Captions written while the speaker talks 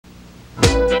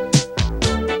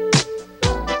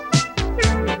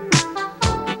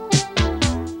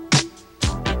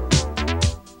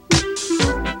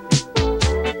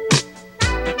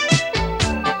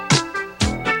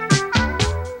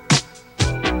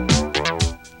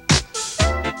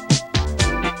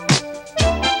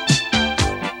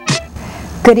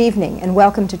Good evening and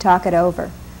welcome to Talk It Over.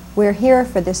 We're here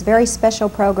for this very special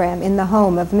program in the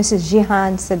home of Mrs.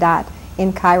 Jehan Sadat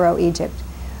in Cairo, Egypt.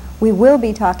 We will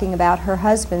be talking about her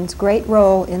husband's great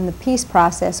role in the peace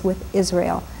process with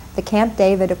Israel, the Camp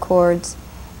David Accords,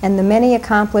 and the many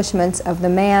accomplishments of the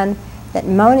man that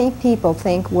many people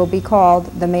think will be called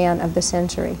the man of the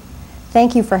century.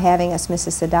 Thank you for having us,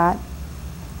 Mrs. Sadat.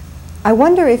 I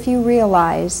wonder if you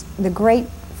realize the great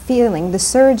feeling, the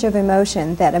surge of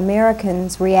emotion that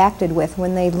Americans reacted with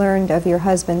when they learned of your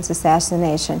husband's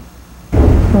assassination.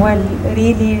 Well,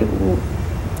 really,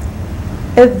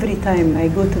 every time I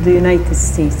go to the United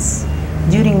States,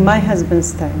 during my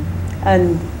husband's time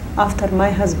and after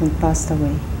my husband passed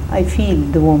away, I feel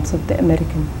the warmth of the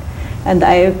American. And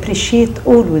I appreciate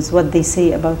always what they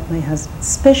say about my husband,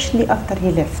 especially after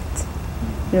he left.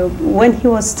 You know, when he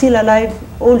was still alive,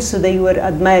 also they were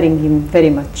admiring him very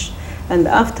much. And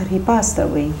after he passed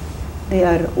away, they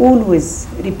are always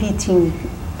repeating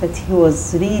that he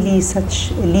was really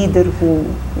such a leader who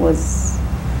was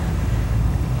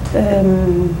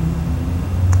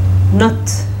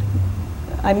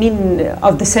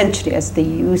of the century, as they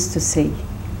used to say.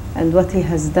 And what he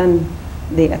has done,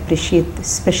 they appreciate,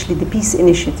 especially the peace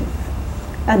initiative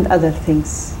and other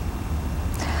things.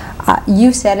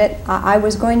 You said it, I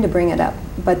was going to bring it up,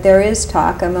 but there is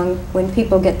talk among, when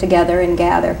people get together and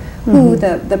gather, who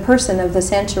the person of the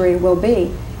century will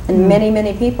be. And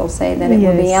many people say that it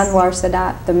will be Anwar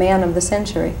Sadat, the man of the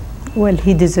century. Well,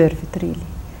 he deserves it, really.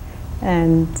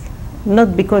 And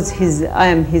not because I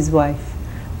am his wife,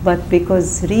 but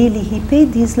because really he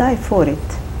paid his life for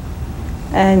it.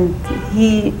 And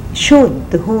he showed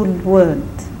the whole world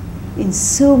in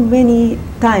so many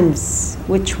times,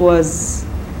 which was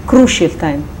crucial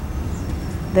time,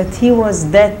 that he was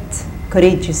that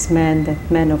courageous man,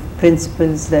 that man of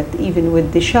principles, that even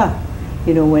with the Shah,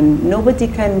 you know, when nobody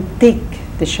can take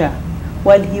the Shah,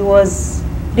 while he was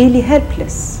really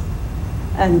helpless.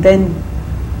 And then,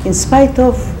 in spite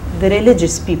of the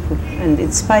religious people, and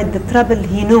in spite of the trouble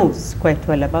he knows quite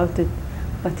well about it,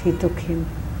 but he took him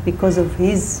because of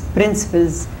his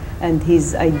principles and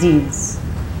his ideals.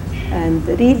 And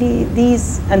really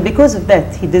and because of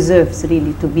that, he deserves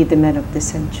really to be the man of the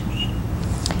century.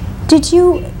 Did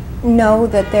you know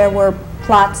that there were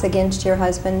plots against your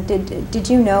husband? Did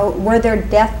you know, were there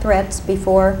death threats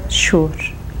before? Sure,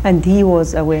 and he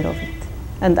was aware of it,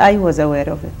 and I was aware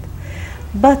of it.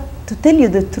 But to tell you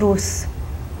the truth,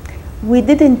 we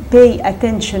didn't pay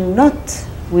attention,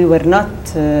 we were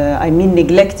not,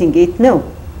 neglecting it, no.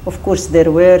 Of course,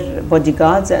 there were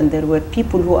bodyguards and there were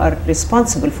people who are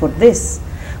responsible for this.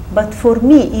 But for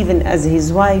me, even as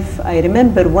his wife, I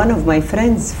remember one of my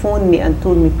friends phoned me and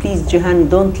told me, please, Jehan,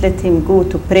 don't let him go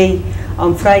to pray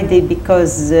on Friday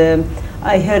because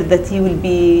I heard that he will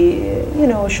be,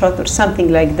 shot or something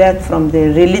like that from the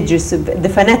religious, the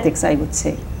fanatics, I would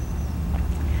say.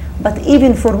 But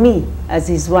even for me, as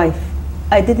his wife,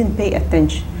 I didn't pay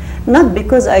attention. Not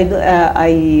because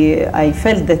I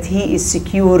felt that he is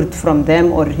secured from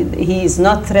them or he is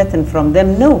not threatened from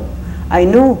them, no. I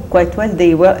know quite well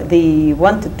they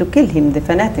wanted to kill him, the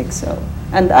fanatics,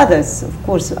 and others, of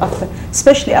course,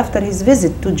 especially after his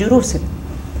visit to Jerusalem.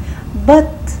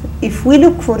 But if we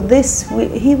look for this,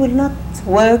 he will not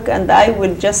work and I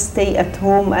will just stay at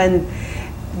home, and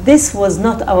this was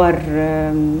not our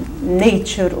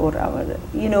nature or our,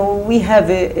 we have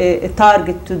a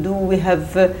target to do, we have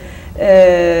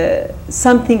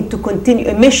something to continue,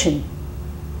 a mission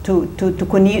to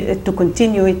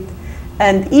continue it.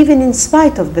 And even in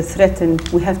spite of the threat,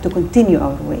 we have to continue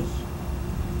our way.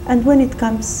 And when it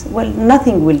comes, well,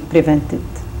 nothing will prevent it,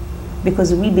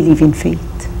 because we believe in fate.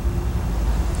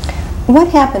 What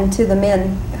happened to the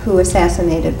men who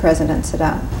assassinated President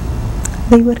Sadat?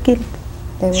 They were killed.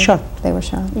 They were shot. They were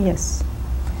shot. Yes.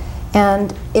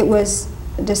 And it was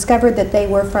discovered that they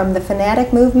were from the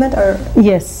fanatic movement, or?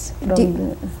 Yes,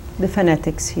 from the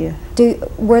fanatics here.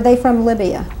 Were they from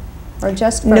Libya, or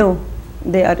just from? No,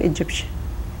 they are Egyptian,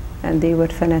 and they were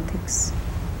fanatics.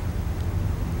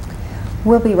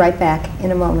 We'll be right back in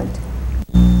a moment.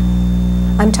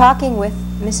 I'm talking with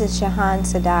Mrs. Jehan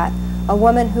Sadat, a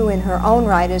woman who in her own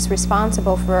right is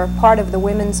responsible for part of the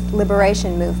women's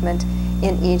liberation movement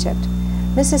in Egypt.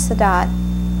 Mrs. Sadat,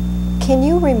 can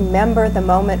you remember the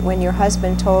moment when your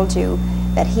husband told you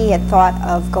that he had thought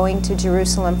of going to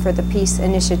Jerusalem for the peace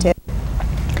initiative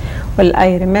Well,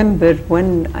 I remember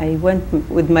when I went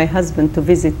with my husband to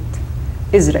visit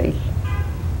Israel,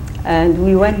 and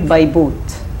we went by boat,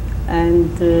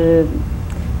 and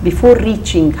before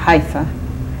reaching Haifa,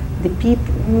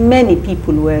 many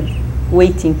people were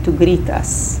waiting to greet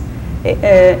us.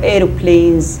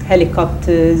 Aeroplanes,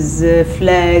 helicopters,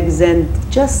 flags, and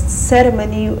just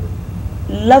ceremony,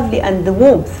 lovely, and the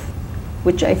warmth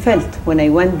which I felt when I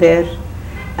went there.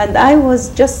 And I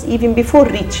was just, even before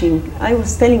reaching, I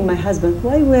was telling my husband,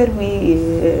 why were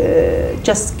we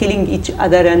just killing each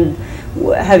other and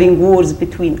having wars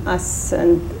between us?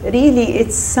 And really,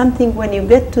 it's something when you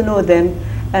get to know them,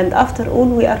 and after all,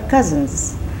 we are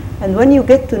cousins. And when you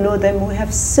get to know them, we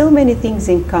have so many things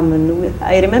in common.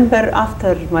 I remember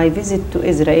after my visit to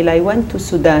Israel, I went to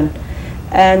Sudan,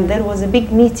 and there was a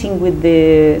big meeting with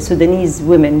the Sudanese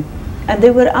women, and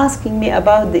they were asking me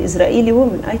about the Israeli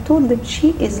woman. I told them,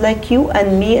 she is like you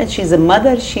and me, and she's a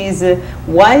mother, she is a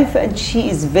wife, and she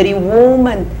is very warm.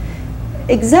 And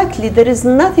exactly, there is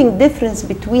nothing difference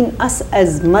between us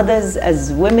as mothers,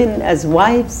 as women, as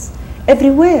wives,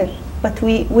 everywhere. But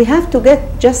we have to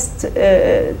get just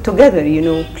together, you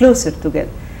know, closer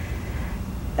together.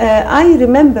 I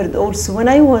remembered also when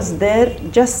I was there,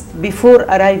 just before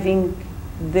arriving,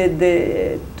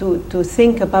 to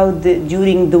think about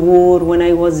during the war, when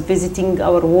I was visiting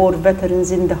our war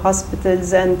veterans in the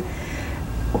hospitals, and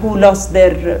who lost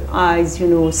their eyes, you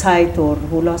know, sight, or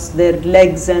who lost their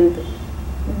legs, and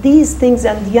these things,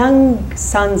 and young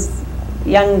sons,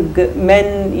 young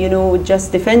men, you know,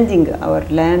 just defending our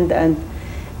land. And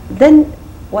then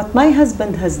what my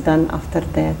husband has done after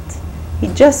that, he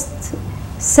just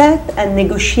sat and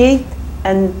negotiated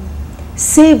and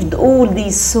saved all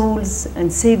these souls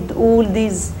and saved all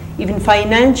these even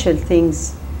financial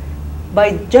things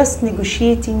by just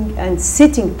negotiating and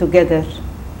sitting together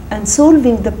and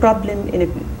solving the problem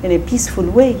in a peaceful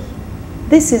way.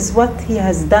 This is what he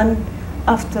has done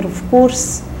after, of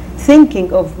course,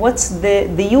 thinking of what's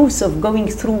the use of going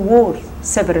through war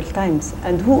several times,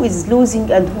 and who is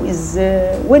losing and who is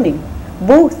winning.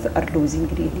 Both are losing,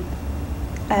 really.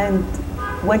 And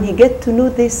when he get to know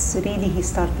this, really he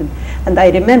started. And I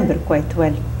remember quite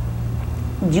well,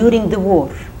 during the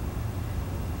war,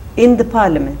 in the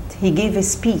parliament, he gave a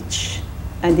speech,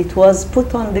 and it was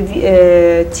put on the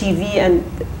TV and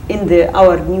in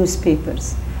our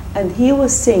newspapers. And he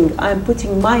was saying, I'm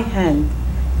putting my hand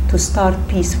to start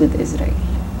peace with Israel.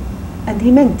 And he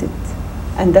meant it.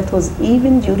 And that was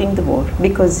even during the war,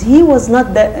 because he was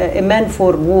not a man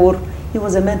for war, he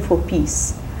was a man for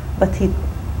peace. But he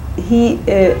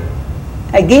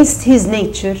against his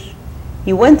nature,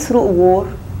 he went through a war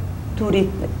to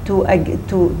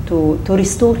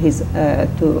restore his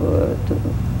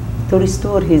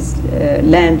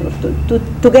land, or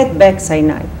to get back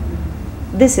Sinai.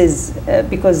 This is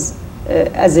because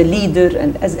as a leader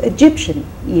and as Egyptian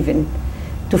even,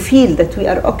 to feel that we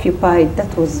are occupied,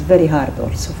 that was very hard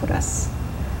also for us.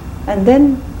 And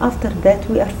then after that,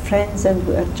 we are friends, and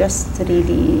we are just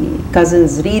really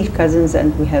cousins, real cousins,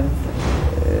 and we have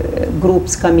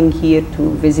groups coming here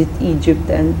to visit Egypt.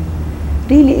 And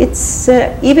really, it's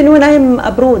even when I'm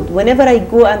abroad, whenever I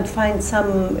go and find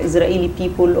some Israeli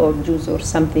people or Jews or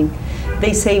something,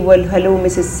 they say, well, hello,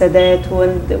 Mrs. Sadat,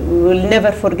 and we will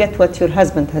never forget what your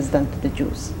husband has done to the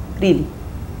Jews, really,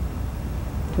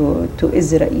 to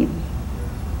Israel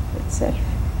itself.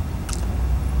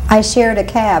 I shared a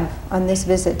cab on this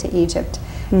visit to Egypt,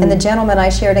 and the gentleman I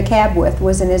shared a cab with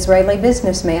was an Israeli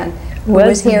businessman who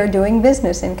was here doing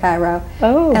business in Cairo.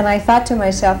 Oh. And I thought to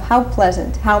myself, how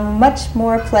pleasant, how much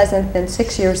more pleasant than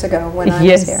 6 years ago when I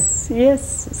was here.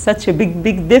 Yes, such a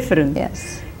big difference.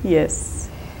 Yes. Yes.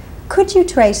 Could you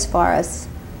trace for us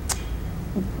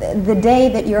the day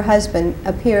that your husband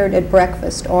appeared at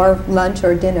breakfast or lunch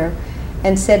or dinner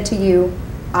and said to you,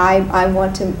 I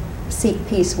want to seek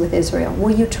peace with Israel?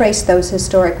 Will you trace those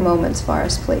historic moments for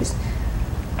us, please?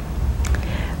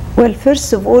 Well,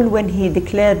 first of all, when he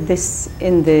declared this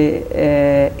in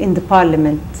the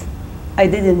parliament, I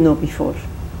didn't know before.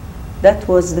 That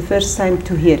was the first time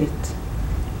to hear it.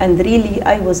 And really,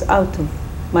 I was out of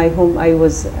my home. I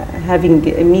was having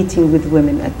a meeting with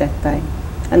women at that time.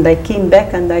 And I came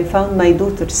back and I found my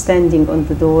daughter standing on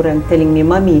the door and telling me,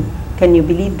 Mommy, can you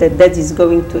believe that Daddy is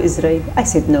going to Israel? I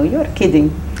said, no, you're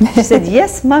kidding. She said,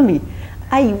 yes, Mommy.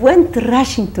 I went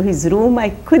rushing to his room. I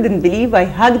couldn't believe. I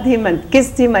hugged him and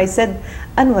kissed him. I said,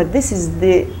 Anwar, this is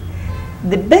the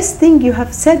best thing you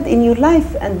have said in your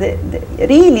life. And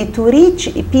really, to reach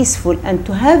a peaceful and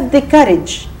to have the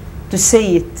courage to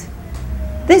say it,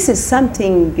 this is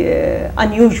something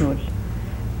unusual.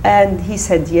 And he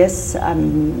said, yes,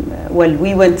 well,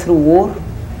 we went through war,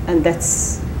 and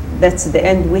that's that's the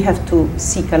end. We have to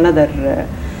seek another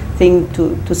thing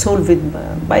to solve it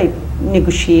by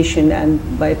negotiation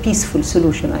and by a peaceful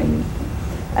solution, I mean.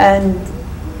 And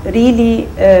really,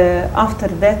 after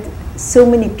that, so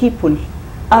many people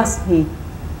asked me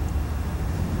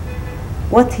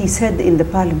what he said in the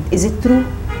parliament. Is it true?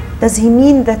 Does he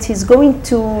mean that he's going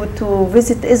to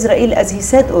visit Israel as he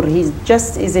said, or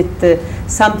is it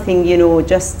something, you know,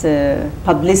 just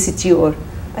publicity? Or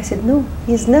I said, no,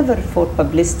 he's never for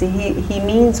publicity. He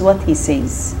means what he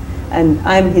says. And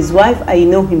I'm his wife, I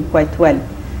know him quite well.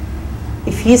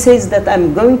 If he says that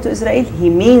I'm going to Israel, he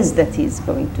means that he's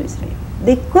going to Israel.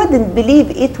 They couldn't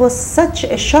believe it. Was such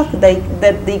a shock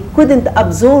that they couldn't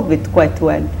absorb it quite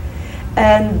well.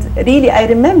 And really, I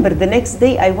remember the next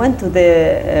day I went to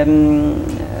the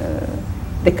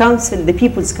council, the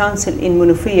People's Council in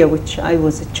Munufia, which I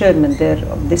was a chairman there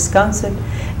of this council,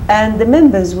 and the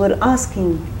members were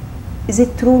asking, is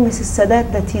it true, Mrs.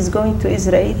 Sadat, that he's going to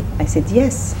Israel? I said,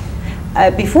 yes.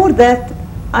 Before that,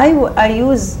 I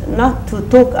used not to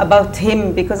talk about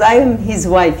him because I am his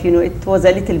wife, you know, it was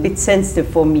a little bit sensitive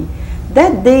for me.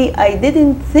 That day, I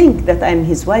didn't think that I'm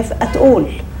his wife at all.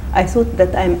 I thought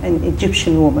that I'm an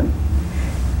Egyptian woman.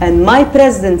 And my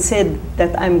president said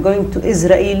that I'm going to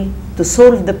Israel to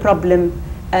solve the problem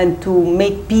and to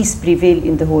make peace prevail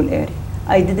in the whole area.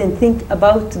 I didn't think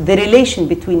about the relation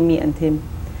between me and him.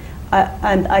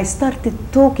 And I started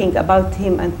talking about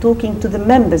him and talking to the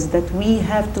members that we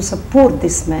have to support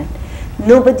this man.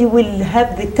 Nobody will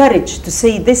have the courage to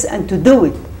say this and to do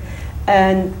it.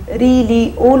 And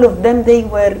really, all of them,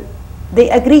 they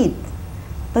agreed.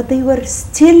 But they were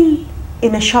still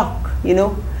in a shock, you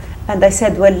know. And I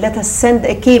said, well, let us send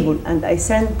a cable. And I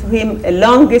sent to him a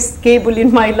longest cable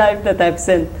in my life that I've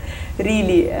sent,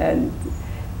 really. And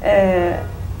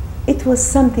it was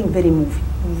something very moving,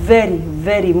 very,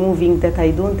 very moving that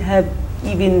I don't have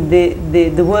even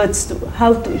the words to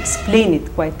how to explain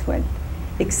it quite well.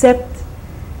 Except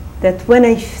that when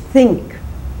I think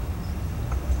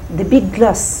the big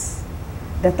loss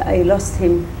that I lost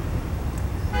him,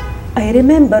 I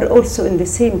remember also in the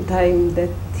same time that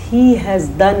he has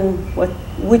done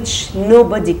which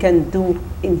nobody can do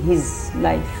in his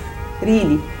life,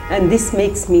 really. And this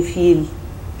makes me feel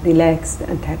relaxed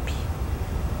and happy.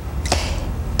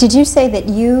 Did you say that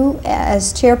you,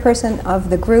 as chairperson of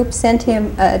the group, sent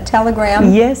him a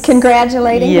telegram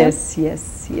congratulating him? Yes,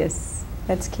 yes, yes.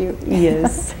 That's cute.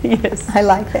 Yes, yes. I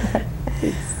like that.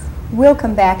 Yes. We'll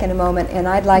come back in a moment, and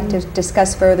I'd like to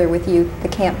discuss further with you the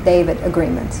Camp David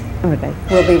agreements. All right.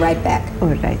 We'll be right back. All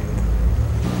right.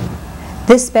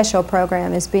 This special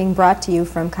program is being brought to you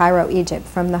from Cairo, Egypt,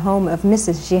 from the home of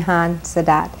Mrs. Jehan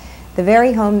Sadat, the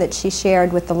very home that she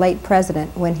shared with the late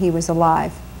president when he was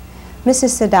alive.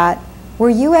 Mrs. Sadat, were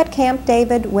you at Camp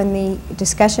David when the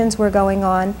discussions were going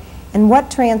on, and what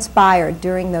transpired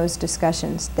during those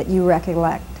discussions that you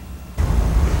recollect?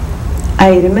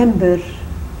 I remember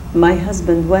my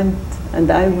husband went,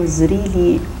 and I was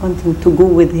really wanting to go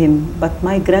with him, but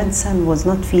my grandson was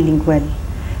not feeling well,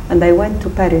 and I went to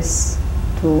Paris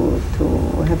to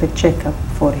have a checkup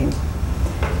for him.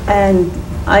 And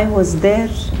I was there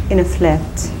in a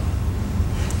flat.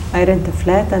 I rent a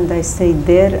flat and I stayed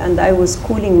there, and I was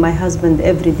calling my husband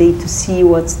every day to see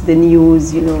what's the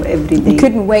news, you know, every day. You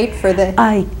couldn't wait for the...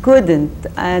 I couldn't,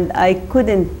 and I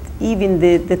couldn't even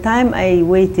the time I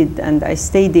waited and I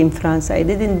stayed in France, I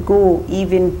didn't go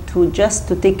even just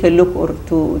to take a look or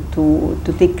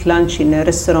to take lunch in a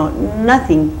restaurant.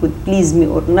 Nothing could please me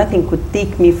or nothing could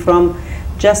take me from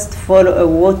just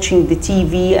watching the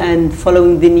TV and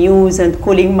following the news and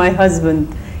calling my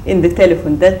husband in the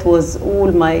telephone. That was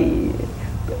all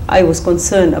I was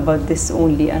concerned about this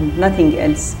only and nothing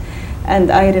else. And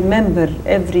I remember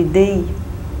every day,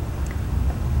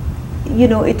 you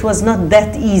know, it was not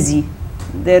that easy.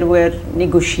 There were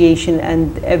negotiations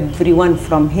and everyone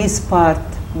from his part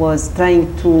was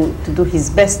trying to do his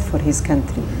best for his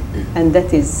country. And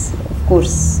that is, of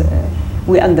course,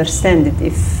 we understand it.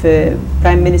 If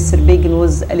Prime Minister Begin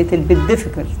was a little bit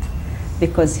difficult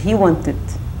because he wanted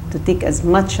to take as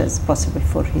much as possible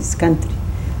for his country.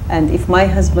 And if my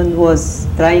husband was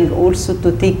trying also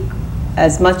to take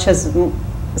as much as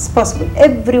possible,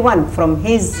 everyone from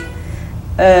his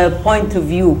point of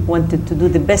view wanted to do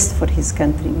the best for his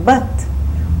country. But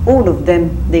all of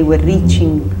them, they were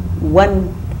reaching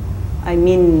one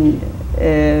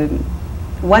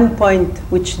point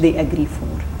which they agree for,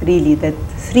 really, that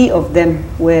three of them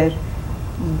were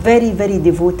very, very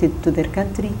devoted to their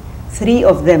country. Three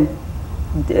of them,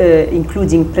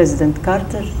 including President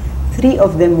Carter, three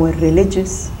of them were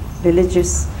religious,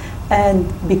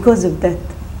 and because of that,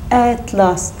 at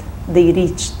last, they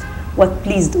reached what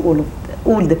pleased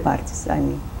all the parties, I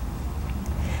mean.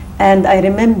 And I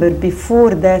remember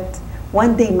before that,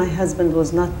 one day my husband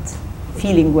was not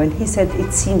feeling well. He said,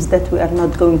 it seems that we are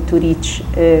not going to reach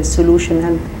a solution,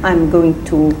 and I'm going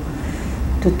to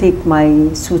take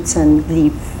my suits and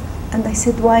leave. And I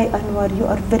said, why, Anwar? You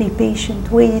are very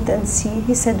patient. Wait and see.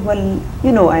 He said, well,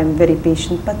 you know, I'm very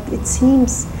patient, but it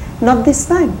seems not this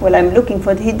time. Well, I'm looking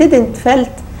for it. He didn't felt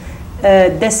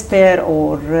despair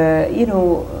or, you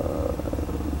know,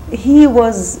 he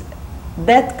was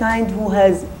that kind who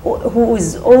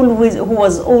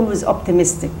was always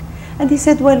optimistic. And he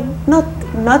said, well,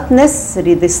 not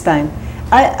necessary this time.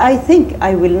 I think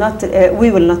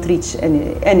we will not reach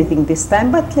anything this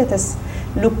time, but let us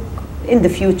look in the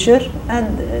future,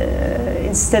 and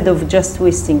instead of just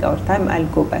wasting our time, I'll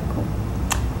go back home.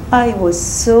 I was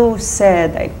so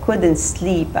sad. I couldn't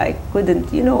sleep. I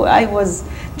couldn't, you know, I was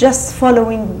just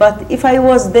following, but if I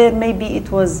was there, maybe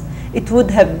it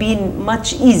would have been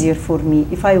much easier for me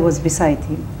if I was beside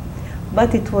him.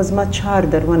 But it was much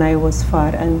harder when I was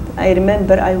far, and I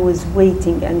remember I was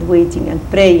waiting and waiting and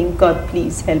praying, God,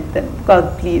 please help them,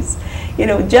 God, please, you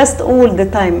know, just all the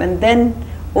time. And then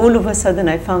all of a sudden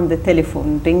I found the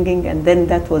telephone ringing, and then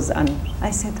that was Anwar.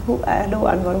 I said, hello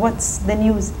Anwar, what's the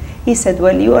news? He said,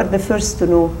 well, you are the first to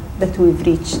know that we've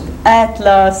reached at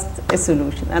last a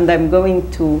solution, and I'm going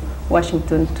to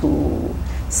Washington to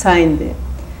sign the.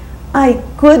 I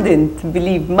couldn't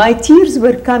believe. My tears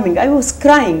were coming. I was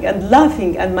crying and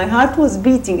laughing, and my heart was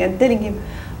beating, and telling him,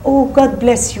 oh, God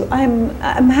bless you.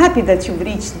 I'm happy that you've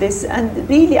reached this. And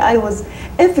really, I was,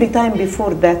 every time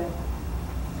before that,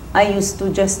 I used to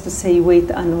just to say, wait,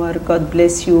 Anwar, God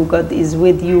bless you, God is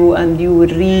with you, and you will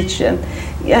reach.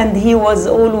 And he was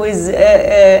always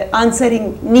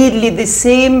answering nearly the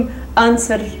same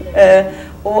answer.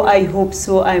 Oh, I hope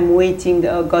so, I'm waiting,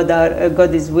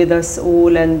 God is with us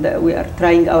all, and we are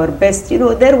trying our best. You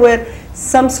know, there were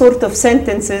some sort of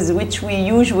sentences which we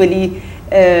usually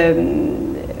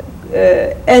end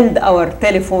our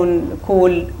telephone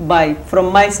call by,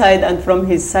 from my side and from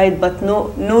his side, but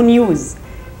no news,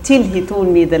 till he told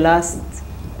me the last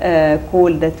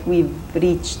call that we've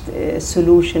reached a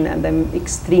solution, and I'm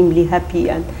extremely happy.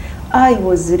 And I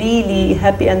was really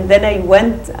happy. And then I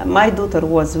went, my daughter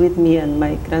was with me and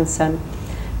my grandson,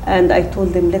 and I told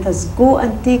them, let us go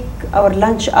and take our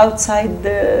lunch outside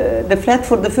the flat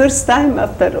for the first time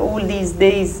after all these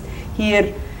days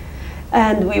here.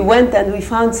 And we went and we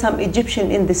found some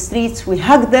Egyptian in the streets. We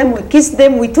hugged them, we kissed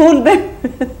them, we told them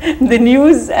the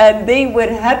news, and they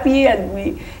were happy, and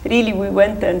we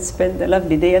went and spent a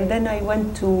lovely day. And then I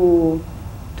went to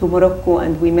Morocco,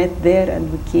 and we met there,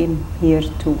 and we came here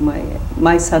to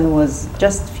my son was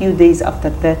just a few days after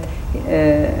that,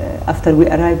 after we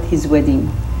arrived, his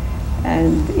wedding.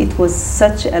 And it was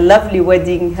such a lovely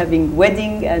wedding, having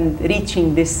wedding and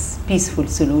reaching this peaceful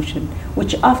solution,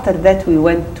 which after that we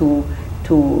went to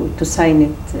sign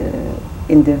it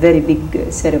in the very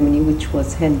big ceremony which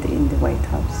was held in the White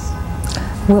House.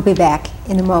 We'll be back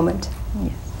in a moment.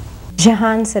 Yes.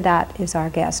 Jehan Sadat is our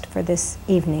guest for this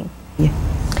evening. Yeah.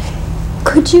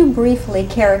 Could you briefly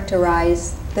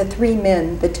characterize the three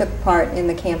men that took part in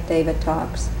the Camp David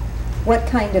talks? What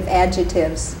kind of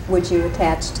adjectives would you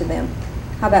attach to them?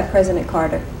 How about President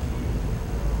Carter?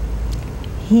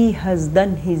 He has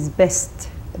done his best,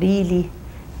 really,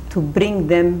 to bring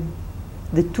them,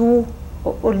 the two,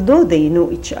 although they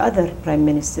know each other, Prime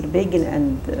Minister Begin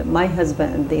and my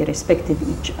husband, and they respected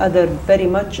each other very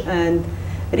much, and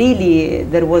really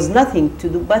there was nothing to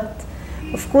do. But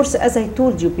of course, as I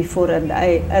told you before, and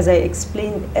as I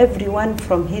explained, everyone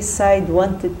from his side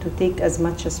wanted to take as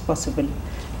much as possible.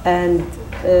 And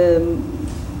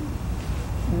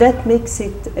that makes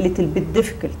it a little bit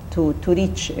difficult to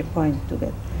reach a point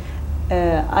together.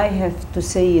 I have to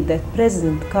say that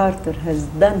President Carter has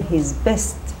done his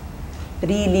best,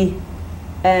 really,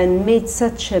 and made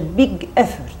such a big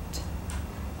effort,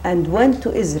 and went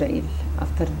to Israel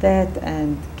after that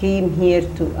and came here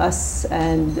to us,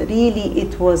 and really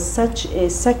it was such a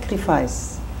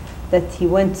sacrifice that he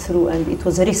went through, and it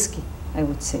was risky, I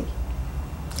would say.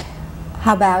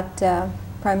 How about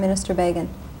Prime Minister Begin?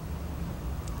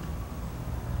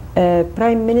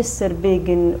 Prime Minister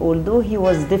Begin, although he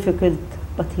was difficult,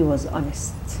 but he was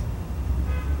honest.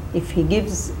 If he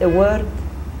gives a word,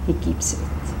 he keeps it.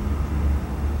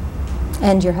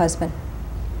 And your husband?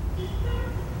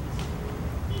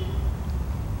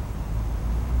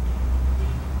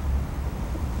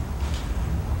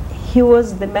 He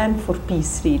was the man for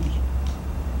peace, really.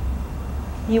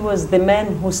 He was the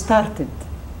man who started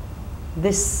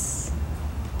this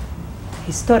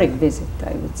historic visit,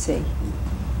 I would say.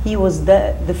 He was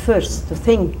the first to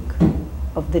think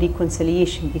of the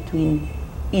reconciliation between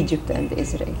Egypt and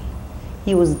Israel.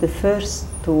 He was the first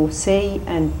to say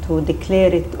and to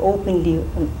declare it openly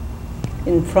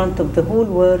in front of the whole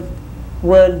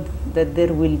world that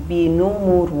there will be no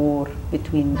more war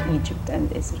between Egypt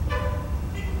and Israel.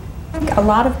 A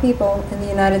lot of people in the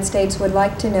United States would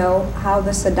like to know how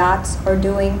the Sadats are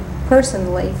doing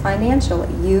personally,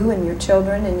 financially, you and your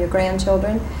children and your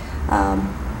grandchildren.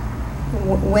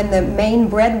 When the main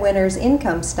breadwinner's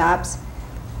income stops,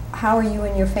 how are you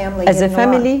and your family As a getting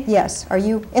family? along? Yes. Are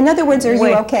you, in other words, are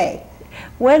you okay?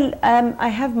 Well, I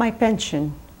have my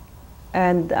pension,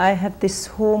 and I have this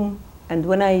home, and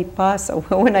when I pass or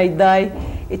when I die,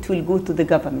 it will go to the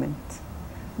government.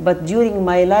 But during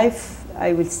my life,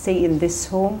 I will stay in this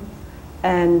home,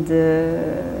 and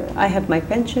I have my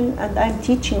pension, and I'm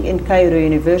teaching in Cairo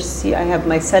University. I have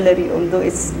my salary, although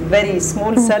it's very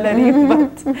small salary,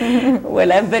 but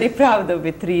well, I'm very proud of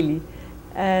it, really.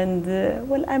 And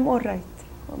well, I'm all right.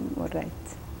 I'm all right.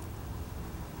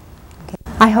 Okay.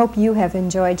 I hope you have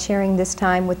enjoyed sharing this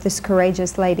time with this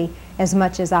courageous lady as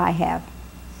much as I have.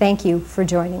 Thank you for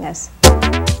joining us.